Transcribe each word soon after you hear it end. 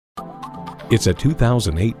It's a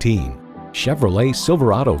 2018 Chevrolet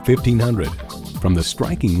Silverado 1500. From the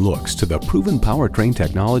striking looks to the proven powertrain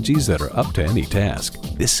technologies that are up to any task,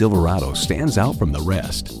 this Silverado stands out from the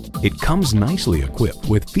rest. It comes nicely equipped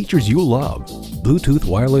with features you love: Bluetooth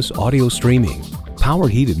wireless audio streaming, power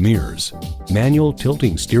heated mirrors, manual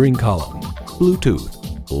tilting steering column,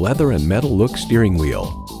 Bluetooth, leather and metal look steering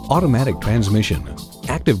wheel, automatic transmission,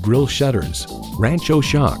 active grille shutters, Rancho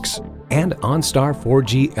shocks, and OnStar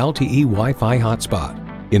 4G LTE Wi-Fi hotspot.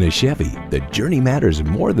 In a Chevy, the journey matters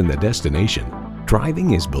more than the destination.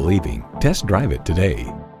 Driving is believing. Test drive it today.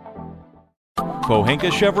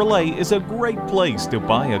 Pohanka Chevrolet is a great place to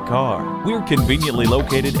buy a car. We're conveniently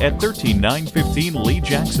located at 13915 Lee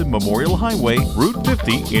Jackson Memorial Highway, Route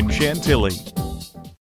 50 in Chantilly.